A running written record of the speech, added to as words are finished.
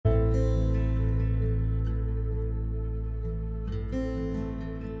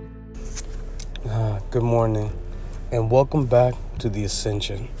good morning, and welcome back to the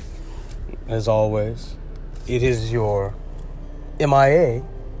Ascension. As always, it is your MIA,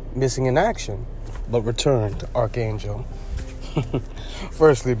 missing in action, but return to Arcangel.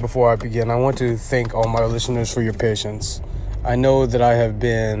 Firstly, before I begin, I want to thank all my listeners for your patience. I know that I have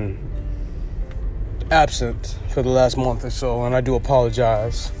been absent for the last month or so, and I do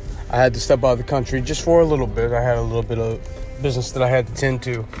apologize. I had to step out of the country just for a little bit. I had a little bit of business that I had to tend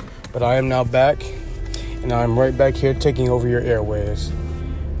to, but I am now back, and I'm right back here taking over your airways.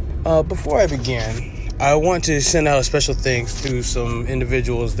 Before I begin, I want to send out a special thanks to some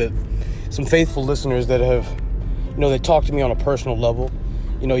individuals some faithful listeners that have, they talk to me on a personal level.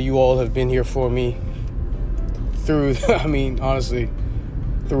 You all have been here for me through, honestly,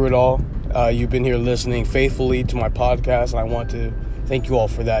 through it all. You've been here listening faithfully to my podcast, and I want to thank you all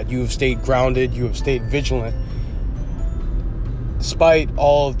for that. You have stayed grounded. You have stayed vigilant. Despite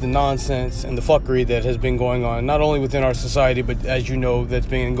all of the nonsense and the fuckery that has been going on, not only within our society, but as you know, that's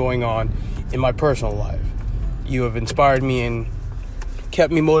been going on in my personal life. You have inspired me and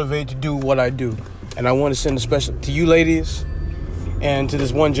kept me motivated to do what I do. And I want to send a special to you ladies and to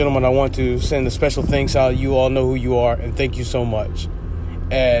this one gentleman. I want to send a special thanks out. You all know who you are, and thank you so much.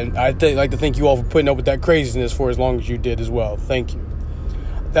 And I'd like to thank you all for putting up with that craziness for as long as you did as well. Thank you.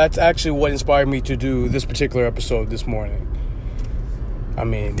 That's actually what inspired me to do this particular episode this morning.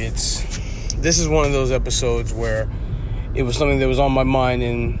 This is one of those episodes where it was something that was on my mind,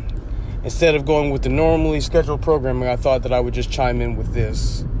 and instead of going with the normally scheduled programming, I thought that I would just chime in with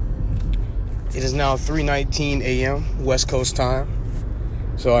this. It is now 3:19 a.m. West Coast time,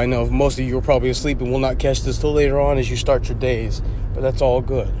 so I know most of you are probably asleep and will not catch this till later on as you start your days, but that's all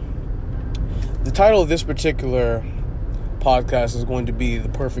good. The title of this particular podcast is going to be The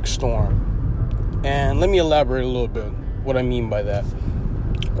Perfect Storm, and let me elaborate a little bit what I mean by that.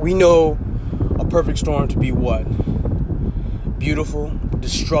 We know a perfect storm to be what? Beautiful,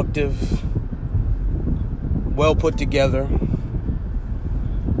 destructive, well put together,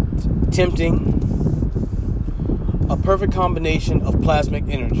 tempting, a perfect combination of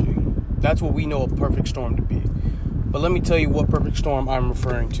plasmic energy. That's what we know a perfect storm to be. But let me tell you what perfect storm I'm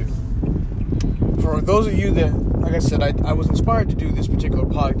referring to. For those of you that, like I said, I was inspired to do this particular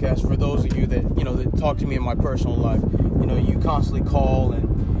podcast for those of you that, that talk to me in my personal life. You constantly call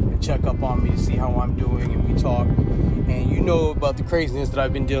and check up on me to see how I'm doing, and we talk. And you know about the craziness that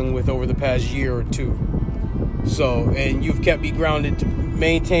I've been dealing with over the past year or two. So, and you've kept me grounded to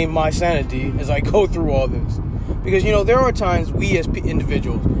maintain my sanity as I go through all this. Because, there are times we as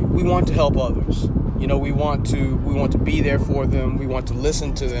individuals, we want to help others. We want to be there for them. We want to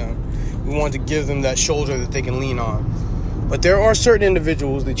listen to them. We want to give them that shoulder that they can lean on. But there are certain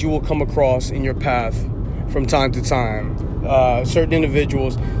individuals that you will come across in your path from time to time. Certain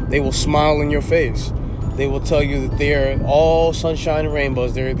individuals, they will smile in your face. They will tell you that they're all sunshine and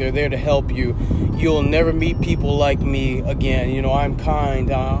rainbows. They're there to help you. You'll never meet people like me again. I'm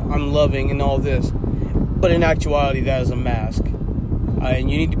kind, I'm loving, and all this. But in actuality, that is a mask.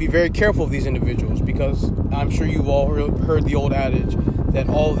 And you need to be very careful of these individuals, because I'm sure you've all heard the old adage that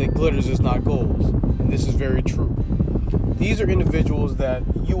all that glitters is not gold. And this is very true. These are individuals that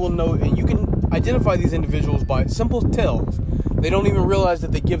you will know, and you can identify these individuals by simple tells. They don't even realize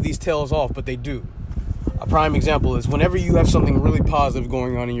that they give these tells off, but they do. A prime example is whenever you have something really positive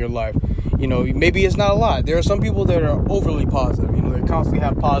going on in your life, maybe it's not a lot. There are some people that are overly positive. They constantly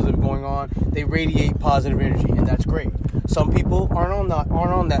have positive going on. They radiate positive energy, and that's great. Some people aren't on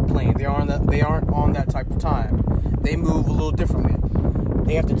that plane. They aren't on that type of time. They move a little differently.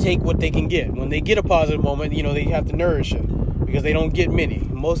 They have to take what they can get. When they get a positive moment, they have to nourish it, because they don't get many.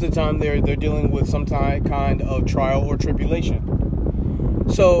 Most of the time, they're dealing with some kind of trial or tribulation.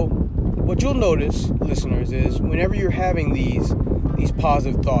 So, what you'll notice, listeners, is whenever you're having these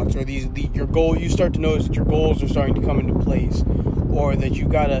positive thoughts, or your goal, you start to notice that your goals are starting to come into place, or that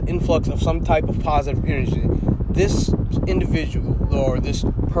you've got an influx of some type of positive energy. This individual, or this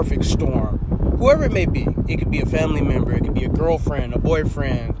perfect storm, whoever it may be, it could be a family member, it could be a girlfriend, a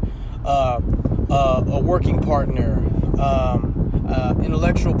boyfriend, a working partner,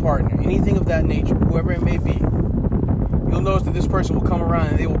 intellectual partner, anything of that nature, whoever it may be, you'll notice that this person will come around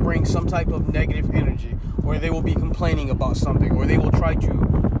and they will bring some type of negative energy, or they will be complaining about something, or they will try to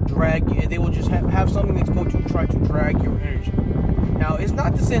drag you, they will just have something that's going to try to drag your energy. Now, it's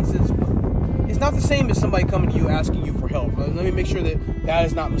not the same as somebody coming to you asking you for help. Let me make sure that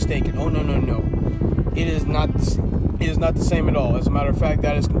is not mistaken. Oh, no. It is not the same at all. As a matter of fact,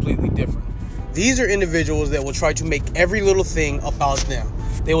 that is completely different. These are individuals that will try to make every little thing about them.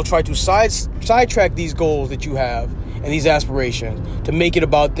 They will try to sidetrack these goals that you have and these aspirations to make it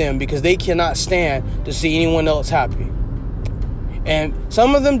about them, because they cannot stand to see anyone else happy. And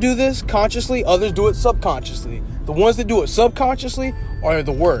some of them do this consciously, others do it subconsciously. The ones that do it subconsciously are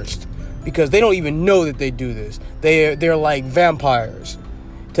the worst, because they don't even know that they do this. They're like vampires,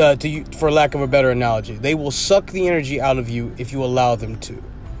 for lack of a better analogy. They will suck the energy out of you if you allow them to.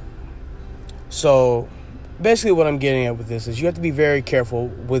 So basically what I'm getting at with this is you have to be very careful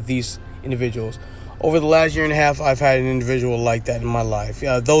with these individuals. Over the last year and a half, I've had an individual like that in my life.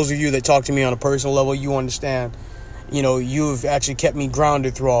 Those of you that talk to me on a personal level, you understand. You've actually kept me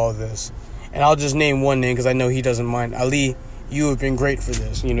grounded through all of this. And I'll just name one name because I know he doesn't mind. Ali, you have been great for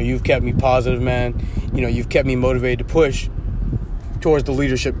this. You've kept me positive, man. You've kept me motivated to push towards the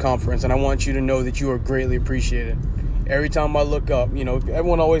leadership conference. And I want you to know that you are greatly appreciated. Every time I look up,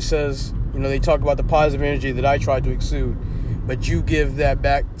 everyone always says, they talk about the positive energy that I try to exude. But you give that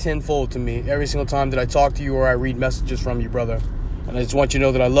back tenfold to me every single time that I talk to you or I read messages from you, brother. And I just want you to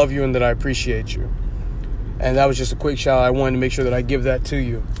know that I love you and that I appreciate you. And that was just a quick shout out. I wanted to make sure that I give that to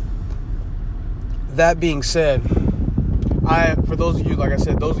you. That being said, for those of you, like I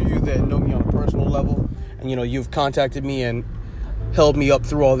said, those of you that know me on a personal level, and you've contacted me and held me up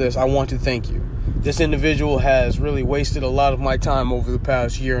through all this, I want to thank you. This individual has really wasted a lot of my time over the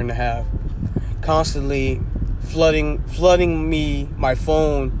past year and a half, constantly flooding me, my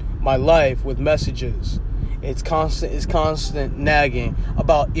phone, my life with messages. It's constant nagging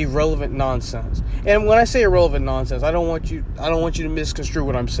about irrelevant nonsense. And when I say irrelevant nonsense, I don't want you to misconstrue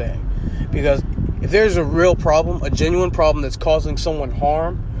what I'm saying. Because if there's a real problem, a genuine problem that's causing someone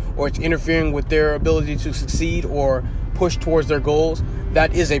harm, or it's interfering with their ability to succeed or push towards their goals,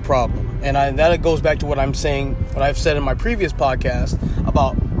 that is a problem. And that goes back to what I'm saying, what I've said in my previous podcast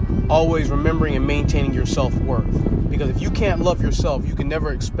about always remembering and maintaining your self-worth. Because if you can't love yourself, you can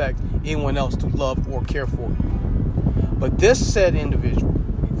never expect anyone else to love or care for you. But this said individual,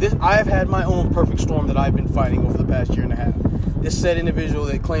 I've had my own perfect storm that I've been fighting over the past year and a half. This said individual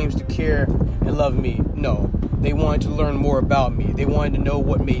that claims to care and love me, no. They wanted to learn more about me. They wanted to know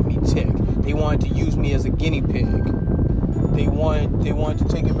what made me tick. They wanted to use me as a guinea pig. They wanted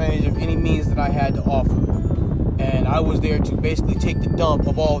to take advantage of any means that I had to offer. And I was there to basically take the dump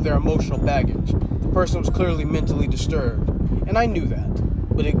of all of their emotional baggage. The person was clearly mentally disturbed. And I knew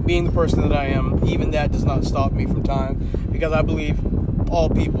that. But being the person that I am, even that does not stop me from time. Because I believe all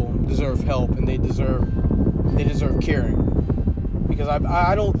people deserve help and they deserve caring. Because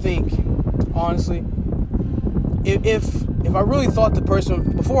I don't think, honestly, if I really thought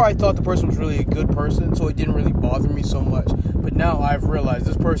before I thought the person was really a good person, so it didn't really bother me so much. But now I've realized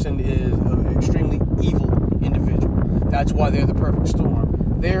this person is an extremely evil individual. That's why they're the perfect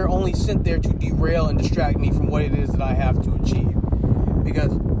storm. They're only sent there to derail and distract me from what it is that I have to achieve.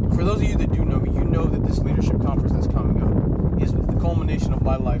 Because for those of you that do know me, you know that this leadership conference that's coming up is the culmination of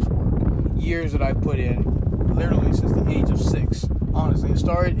my life's work. Years that I've put in, literally since the age of 6. Honestly,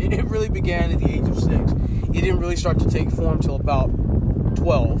 it really began at the age of 6. It didn't really start to take form till about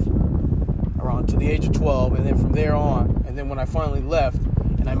 12, around to the age of 12, and then from there on, and then when I finally left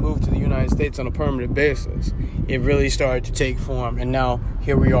and I moved to the United States on a permanent basis, it really started to take form, and now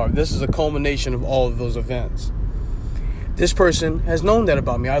here we are. This is a culmination of all of those events. This person has known that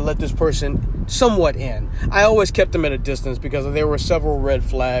about me. I let this person somewhat in. I always kept them at a distance because there were several red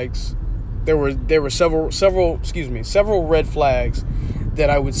flags. There were several red flags that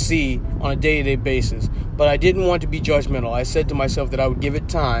I would see on a day-to-day basis. But I didn't want to be judgmental. I said to myself that I would give it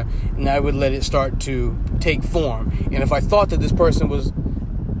time and I would let it start to take form. And if I thought that this person was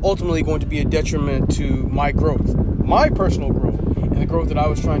ultimately going to be a detriment to my growth, my personal growth, and the growth that I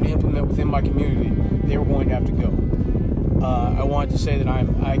was trying to implement within my community, they were going to have to go. I wanted to say that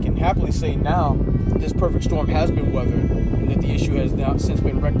I can happily say now that this perfect storm has been weathered and that the issue has now since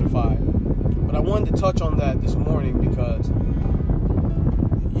been rectified. But I wanted to touch on that this morning because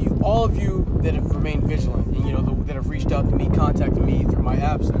all of you that have remained vigilant and that have reached out to me, contacted me through my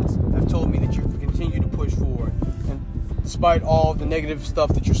absence, have told me that you continue to push forward. And despite all of the negative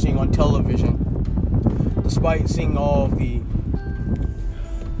stuff that you're seeing on television, despite seeing all of the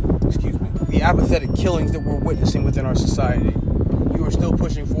apathetic killings that we're witnessing within our society, you are still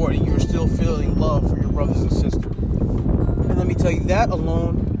pushing forward and you are still feeling love for your brothers and sisters. And let me tell you, that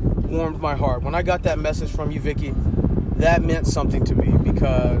alone warmed my heart. When I got that message from you, Vicky, that meant something to me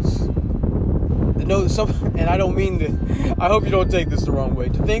because and I don't mean to, I hope you don't take this the wrong way,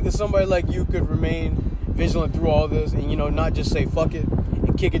 to think that somebody like you could remain vigilant through all this and, not just say fuck it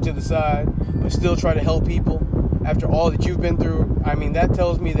and kick it to the side, but still try to help people after all that you've been through. I mean, that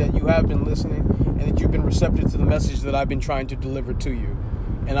tells me that you have been listening and that you've been receptive to the message that I've been trying to deliver to you.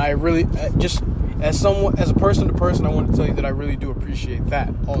 And I really, just as a person to person, I want to tell you that I really do appreciate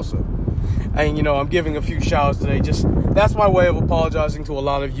that also. And, you know, I'm giving a few shout outs today. Just, that's my way of apologizing to a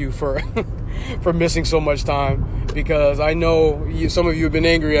lot of you for for missing so much time, because I know some of you have been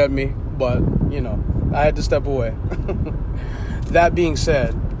angry at me, but, you know, I had to step away. That being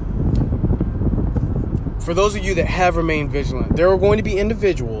said, for those of you that have remained vigilant, there are going to be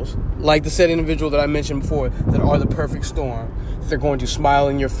individuals, like the said individual that I mentioned before, that are the perfect storm. They're going to smile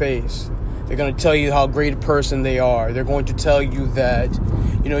in your face. They're going to tell you how great a person they are. They're going to tell you that,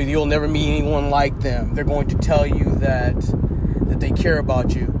 you know, you'll never meet anyone like them. They're going to tell you that they care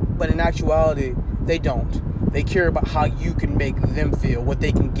about you. But in actuality, they don't. They care about how you can make them feel, what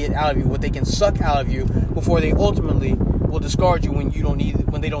they can get out of you, what they can suck out of you before they ultimately will discard you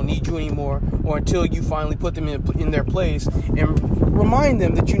when they don't need you anymore, or until you finally put them in their place and remind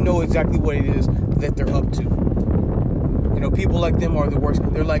them that you know exactly what it is that they're up to. You know, people like them are the worst.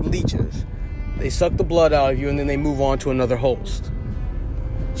 They're like leeches. They suck the blood out of you and then they move on to another host.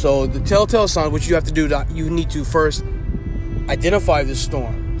 So the telltale sign, what you have to do, you need to first identify this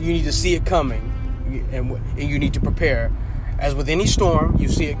storm. You need to see it coming, and you need to prepare. As with any storm, you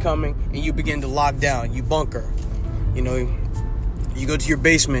see it coming and you begin to lock down. You bunker. You know, you go to your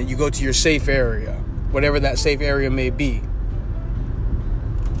basement, you go to your safe area, whatever that safe area may be,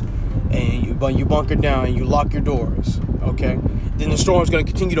 and you bunker down and you lock your doors. Okay, then the storm's going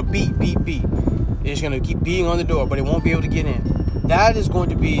to continue to beat. It's going to keep beating on the door, but it won't be able to get in. That is going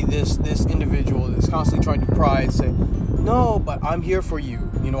to be this individual that's constantly trying to pry and say, no, but I'm here for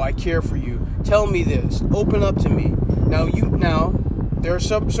you. You know, I care for you. Tell me this. Open up to me. Now there are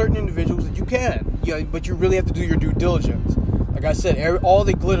some certain individuals that you can, but you really have to do your due diligence. Like I said, all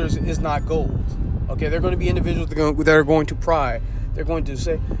that glitters is not gold. Okay, there are going to be individuals that are going to pry. They're going to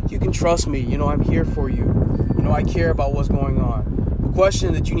say, you can trust me. You know, I'm here for you. You know, I care about what's going on. The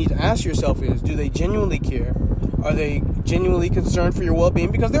question that you need to ask yourself is, do they genuinely care? Are they genuinely concerned for your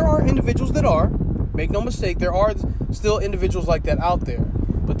well-being? Because there are individuals that are. Make no mistake, there are still individuals like that out there.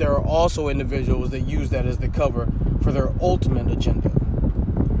 But there are also individuals that use that as the cover for their ultimate agenda.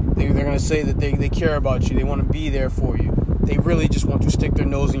 They're going to say that they care about you. They want to be there for you. They really just want to stick their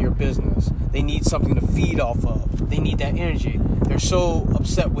nose in your business. They need something to feed off of. They need that energy. They're so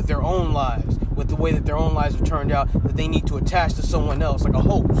upset with their own lives, with the way that their own lives have turned out, that they need to attach to someone else, like a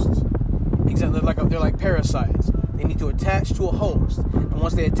host. Exactly, they're like parasites. They need to attach to a host. And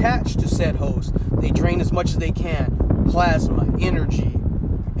once they attach to said host, they drain as much as they can plasma, energy.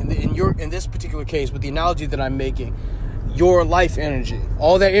 In this particular case, with the analogy that I'm making, your life energy,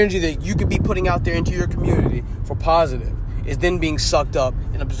 all that energy that you could be putting out there into your community for positive, is then being sucked up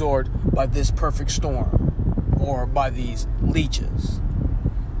and absorbed by this perfect storm or by these leeches.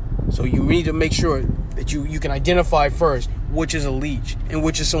 So you need to make sure that you can identify first which is a leech and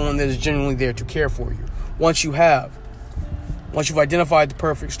which is someone that is genuinely there to care for you. Once you've identified the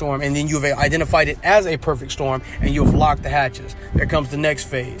perfect storm, and then you've identified it as a perfect storm, and you've locked the hatches, there comes the next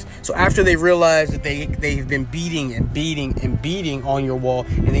phase. So after they realize that they've been beating on your wall,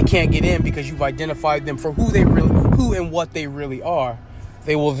 and they can't get in because you've identified them for who and what they really are,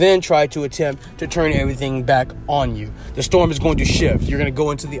 they will then try to attempt to turn everything back on you. The storm is going to shift. You're going to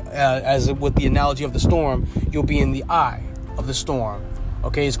go into as with the analogy of the storm, you'll be in the eye of the storm.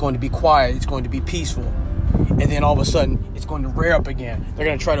 Okay, it's going to be quiet. It's going to be peaceful. And then all of a sudden, it's going to rear up again. They're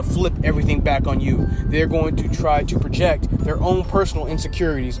going to try to flip everything back on you. They're going to try to project their own personal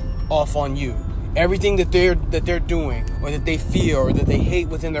insecurities off on you. Everything that they're doing, or that they feel, or that they hate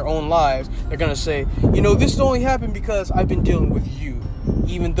within their own lives, they're going to say, you know, this only happened because I've been dealing with you.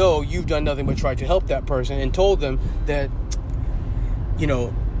 Even though you've done nothing but try to help that person and told them that, you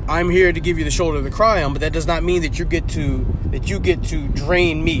know, I'm here to give you the shoulder to cry on, but that does not mean that you get to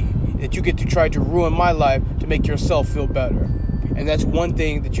drain me, that you get to try to ruin my life to make yourself feel better. And that's one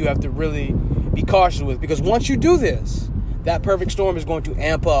thing that you have to really be cautious with, because once you do this, that perfect storm is going to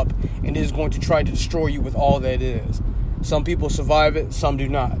amp up and is going to try to destroy you with all that it is. Some people survive it, some do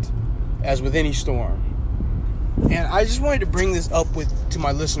not, as with any storm. And I just wanted to bring this up to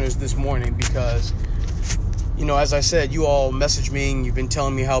my listeners this morning because, you know, as I said, you all messaged me and you've been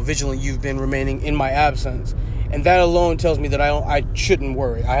telling me how vigilant you've been remaining in my absence. And that alone tells me that I shouldn't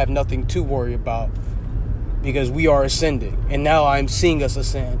worry. I have nothing to worry about because we are ascending. And now I'm seeing us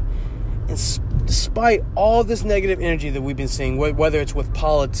ascend. And despite all this negative energy that we've been seeing, whether it's with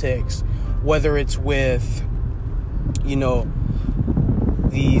politics, whether it's with, you know,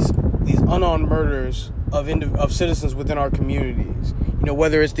 these unarmed murders of citizens within our communities, you know,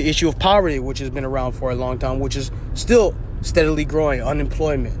 whether it's the issue of poverty, which has been around for a long time, which is still steadily growing,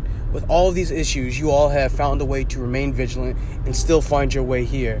 unemployment, with all of these issues, you all have found a way to remain vigilant and still find your way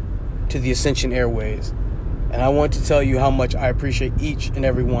here to the Ascension Airways. And I want to tell you how much I appreciate each and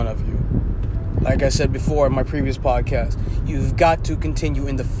every one of you. Like I said before in my previous podcast, you've got to continue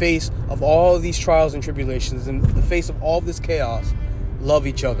in the face of all of these trials and tribulations, in the face of all of this chaos, love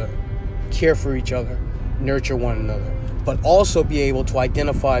each other, care for each other, nurture one another, but also be able to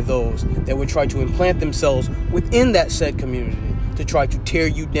identify those that would try to implant themselves within that said community to try to tear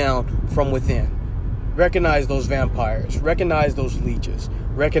you down from within. Recognize those vampires, recognize those leeches,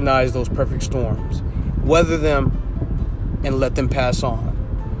 recognize those perfect storms, weather them and let them pass on,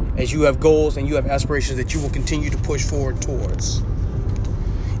 as you have goals and you have aspirations that you will continue to push forward towards.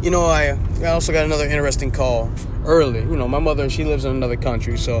 I also got another interesting call early. My mother, she lives in another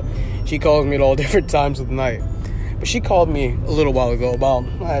country, so she calls me at all different times of the night. But she called me a little while ago, it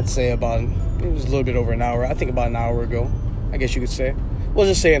was a little bit over an hour. I think about an hour ago, I guess you could say. We'll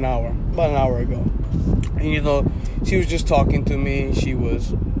just say about an hour ago. And, she was just talking to me. She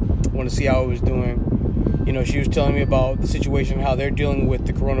wanted to see how I was doing. She was telling me about the situation, how they're dealing with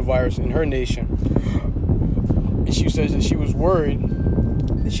the coronavirus in her nation. And she says that she was worried,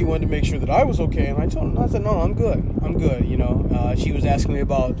 that she wanted to make sure that I was okay. And I said, no, I'm good. She was asking me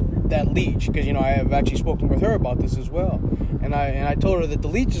about that leech, because, I have actually spoken with her about this as well. And I told her that the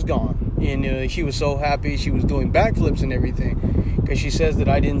leech is gone. And she was so happy. She was doing backflips and everything, because she says that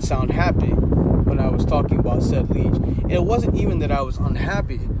I didn't sound happy when I was talking about said leech. And it wasn't even that I was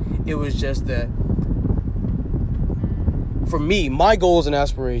unhappy. It was just that, for me, my goals and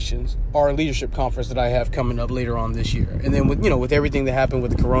aspirations are a leadership conference that I have coming up later on this year. And then with everything that happened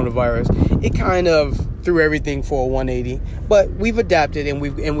with the coronavirus, it kind of threw everything for a 180. But we've adapted and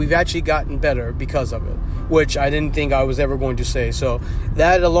we've actually gotten better because of it, which I didn't think I was ever going to say. So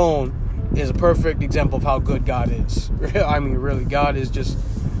that alone is a perfect example of how good God is. I mean, really, God is just...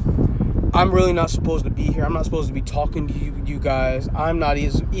 I'm really not supposed to be here. I'm not supposed to be talking to you guys. I'm not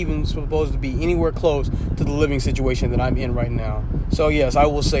even supposed to be anywhere close to the living situation that I'm in right now. So yes, I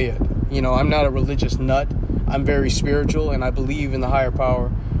will say it. I'm not a religious nut. I'm very spiritual, and I believe in the higher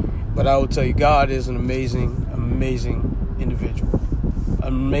power. But I will tell you, God is an amazing, amazing individual,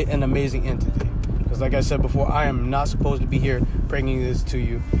 an amazing entity. Because like I said before, I am not supposed to be here bringing this to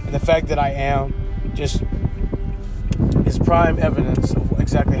you. And the fact that I am just is prime evidence of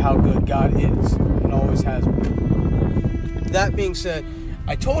exactly how good God is and always has been. That being said,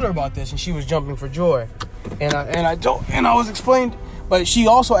 I told her about this and she was jumping for joy, and I was explained. But she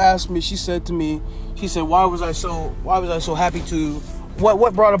also asked me. She said to me, why was I so happy to?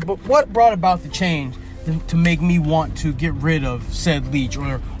 What brought about the change to make me want to get rid of said leech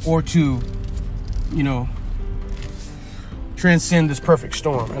or to, transcend this perfect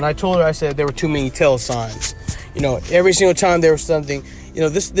storm? And I told her, I said there were too many tell signs. Every single time there was something,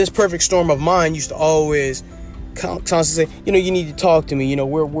 this perfect storm of mine used to always constantly say, you need to talk to me.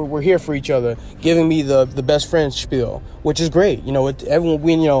 We're here for each other, giving me the best friend spiel, which is great.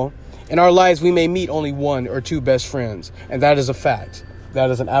 Everyone, in our lives, we may meet only one or two best friends, and that is a fact. That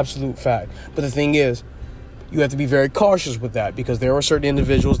is an absolute fact. But the thing is, you have to be very cautious with that, because there are certain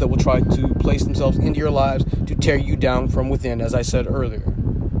individuals that will try to place themselves into your lives to tear you down from within, as I said earlier.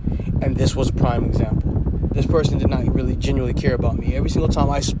 And this was a prime example. This person did not really genuinely care about me. Every single time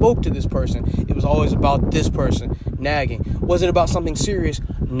I spoke to this person, it was always about this person nagging. Was it about something serious?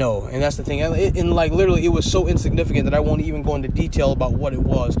 No. And that's the thing. Literally, it was so insignificant that I won't even go into detail about what it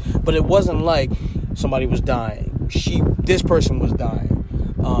was. But it wasn't like somebody was dying. This person was dying.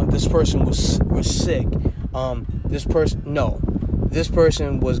 This person was sick. This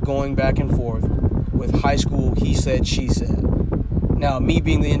person was going back and forth with high school he said, she said. Now, me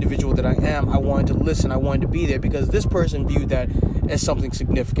being the individual that I am, I wanted to listen. I wanted to be there because this person viewed that as something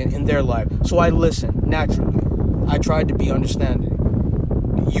significant in their life. So I listened, naturally. I tried to be understanding.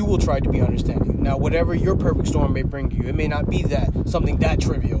 You will try to be understanding. Now, whatever your perfect storm may bring you, it may not be something that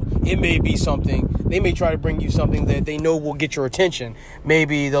trivial. It may be something, they may try to bring you something that they know will get your attention.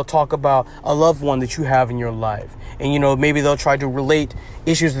 Maybe they'll talk about a loved one that you have in your life. And, maybe they'll try to relate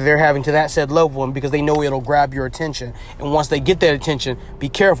issues that they're having to that said loved one because they know it'll grab your attention. And once they get that attention, be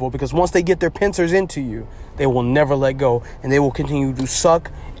careful, because once they get their pincers into you, they will never let go. And they will continue to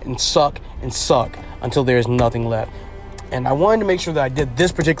suck and suck and suck until there is nothing left. And I wanted to make sure that I did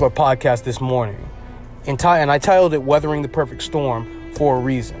this particular podcast this morning. And I titled it Weathering the Perfect Storm for a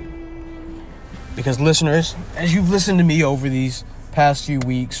reason. Because listeners, as you've listened to me over these past few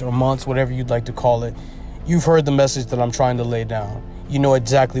weeks or months, whatever you'd like to call it, you've heard the message that I'm trying to lay down. You know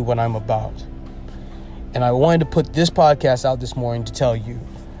exactly what I'm about. And I wanted to put this podcast out this morning to tell you,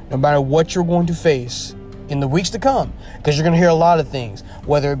 no matter what you're going to face in the weeks to come, because you're going to hear a lot of things,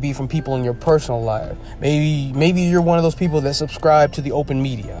 whether it be from people in your personal life. Maybe you're one of those people that subscribe to the open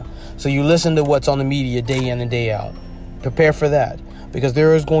media, so you listen to what's on the media day in and day out. Prepare for that, because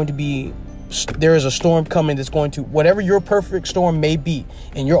there is a storm coming that's going to, whatever your perfect storm may be,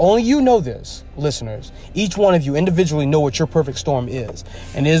 and only you know this, listeners. Each one of you individually know what your perfect storm is,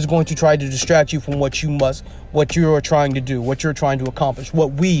 and it is going to try to distract you from what you are trying to do, what you're trying to accomplish,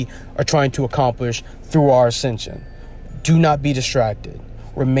 what we are trying to accomplish through our ascension. Do not be distracted.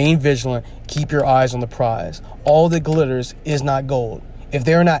 Remain vigilant. Keep your eyes on the prize. All that glitters is not gold. If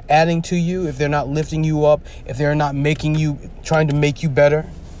they're not adding to you, if they're not lifting you up, if they're not trying to make you better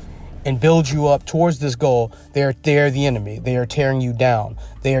and build you up towards this goal, they are the enemy. They are tearing you down.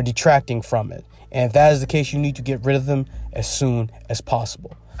 They are detracting from it. And if that is the case, you need to get rid of them as soon as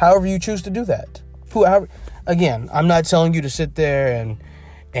possible. However you choose to do that. Again, I'm not telling you to sit there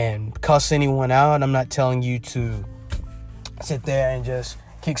and cuss anyone out. I'm not telling you to sit there and just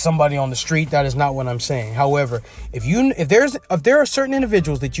kick somebody on the street. That is not what I'm saying. However, if there are certain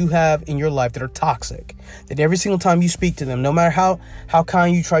individuals that you have in your life that are toxic, that every single time you speak to them, no matter how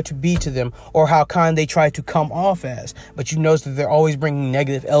kind you try to be to them or how kind they try to come off as, but you notice that they're always bringing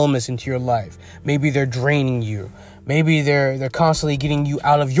negative elements into your life. Maybe they're draining you. Maybe they're constantly getting you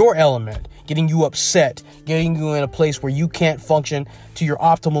out of your element, getting you upset, getting you in a place where you can't function to your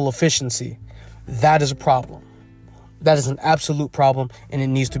optimal efficiency. That is a problem. That is an absolute problem, and it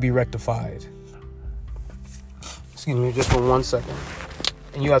needs to be rectified. Excuse me just for 1 second.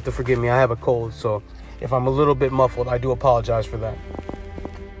 And you have to forgive me. I have a cold, so if I'm a little bit muffled, I do apologize for that.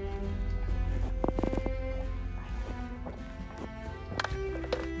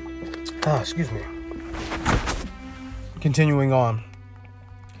 Excuse me. Continuing on.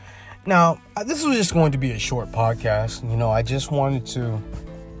 Now, this was just going to be a short podcast. I just wanted to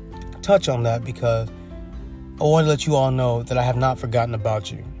touch on that because I want to let you all know that I have not forgotten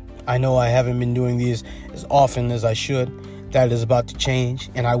about you. I know I haven't been doing these as often as I should. That is about to change,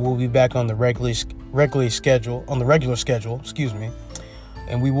 and I will be back on the regular schedule, and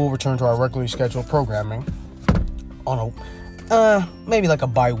we will return to our regularly scheduled programming on maybe like a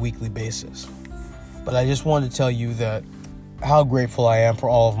bi-weekly basis. But I just wanted to tell you that how grateful I am for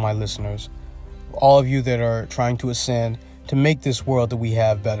all of my listeners, all of you that are trying to ascend to make this world that we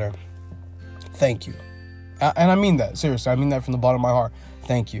have better. Thank you. And I mean that, seriously. I mean that from the bottom of my heart.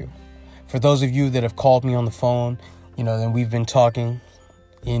 Thank you. For those of you that have called me on the phone, then we've been talking,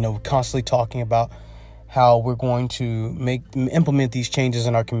 constantly talking about how we're going to implement these changes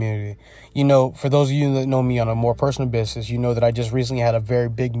in our community. For those of you that know me on a more personal basis, you know that I just recently had a very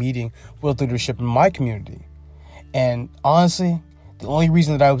big meeting with leadership in my community. And honestly, the only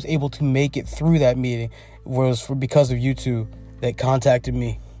reason that I was able to make it through that meeting was because of you two that contacted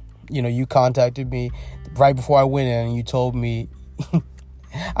me. You contacted me right before I went in, and you told me,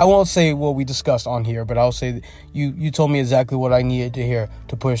 I won't say what we discussed on here, but I'll say that you told me exactly what I needed to hear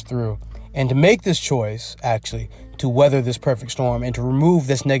to push through and to make this choice, actually, to weather this perfect storm and to remove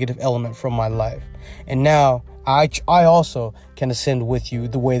this negative element from my life. And now I also can ascend with you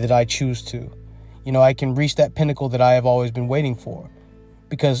the way that I choose to. I can reach that pinnacle that I have always been waiting for,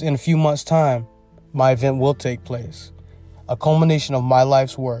 because in a few months' time, my event will take place. A culmination of my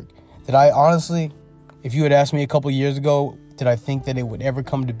life's work that I honestly, if you had asked me a couple years ago, did I think that it would ever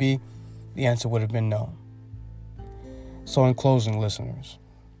come to be? The answer would have been no. So in closing, listeners,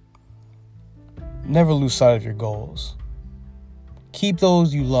 never lose sight of your goals. Keep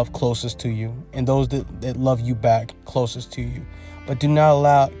those you love closest to you and those that love you back closest to you. But do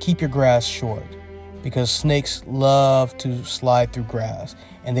not keep your grass short, because snakes love to slide through grass,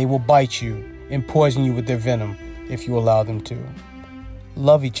 and they will bite you and poison you with their venom if you allow them to.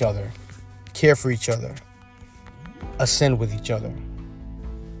 Love each other. Care for each other. Ascend with each other.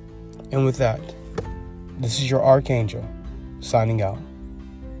 And with that, this is your Arcangel signing out.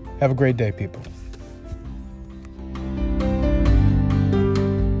 Have a great day, people.